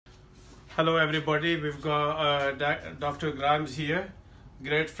Hello, everybody. We've got Dr. Grimes here,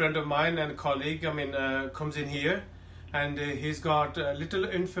 great friend of mine and colleague. Comes in here, and he's got little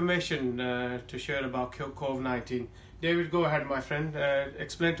information to share about COVID-19. David, go ahead, my friend.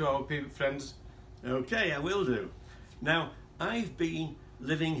 Explain to our friends. Okay, I will do. Now, I've been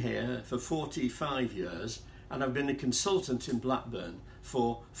living here for 45 years and I've been a consultant in Blackburn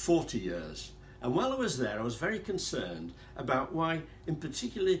for 40 years. And while I was there, I was very concerned about why, in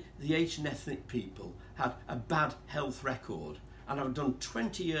particular, the Asian ethnic people had a bad health record. And I've done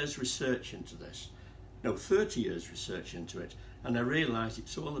 20 years research into this. No, 30 years research into it. And I realised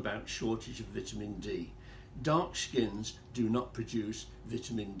it's all about shortage of vitamin D. Dark skins do not produce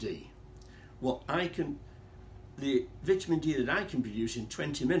vitamin D. The vitamin D that I can produce in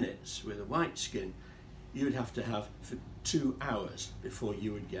 20 minutes with a white skin, you would have to have for 2 hours before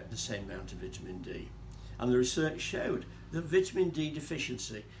you would get the same amount of vitamin D. And the research showed that vitamin D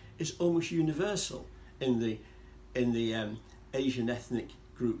deficiency is almost universal in the Asian ethnic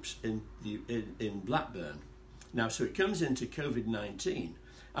groups in Blackburn. Now, so it comes into COVID-19,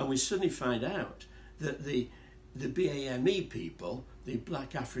 and we suddenly find out that the BAME people, the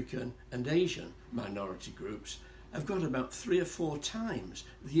Black, African and Asian minority groups, have got about 3 or 4 times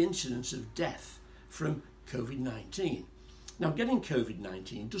the incidence of death from COVID-19. Now, getting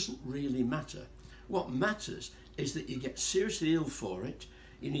COVID-19 doesn't really matter. What matters is that you get seriously ill for it,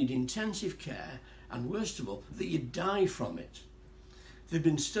 you need intensive care, and worst of all, that you die from it. There have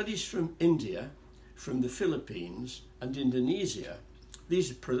been studies from India, from the Philippines and Indonesia.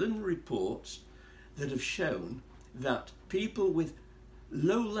 These are preliminary reports that have shown that people with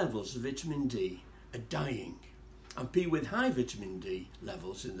low levels of vitamin D are dying, and people with high vitamin D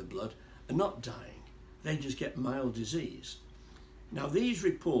levels in the blood are not dying. They just get mild disease. Now, these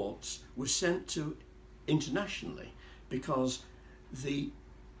reports were sent to internationally because the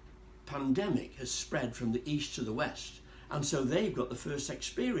pandemic has spread from the east to the west, and so they've got the first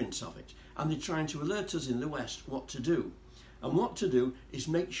experience of it, and they're trying to alert us in the west what to do. And what to do is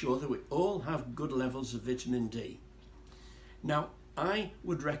make sure that we all have good levels of vitamin D. Now, I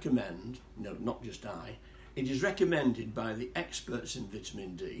would recommend, no, not just I, it is recommended by the experts in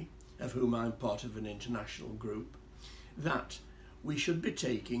vitamin D, of whom I'm part of an international group, that we should be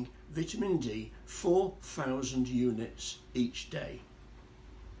taking vitamin D 4,000 units each day.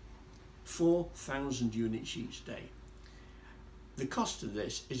 4,000 units each day. The cost of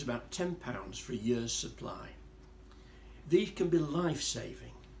this is about £10 for a year's supply. These can be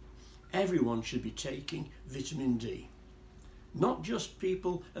life-saving. Everyone should be taking vitamin D. Not just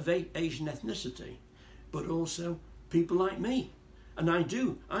people of Asian ethnicity, but also people like me. And I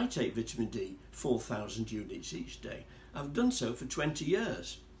take vitamin D 4,000 units each day. I've done so for 20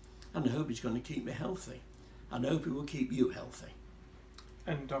 years. And I hope it's going to keep me healthy. And I hope it will keep you healthy.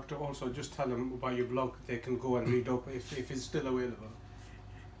 And doctor, also just tell them about your blog. They can go and read up if it's still available.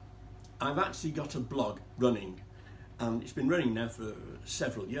 I've actually got a blog running, and it's been running now for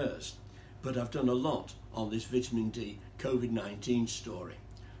several years, but I've done a lot on this vitamin D COVID-19 story.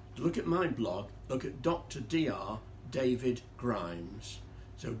 To look at my blog, look at Dr. Dr. David Grimes.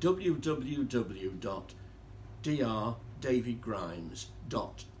 So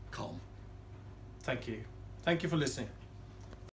www.drdavidgrimes.com. Thank you. Thank you for listening.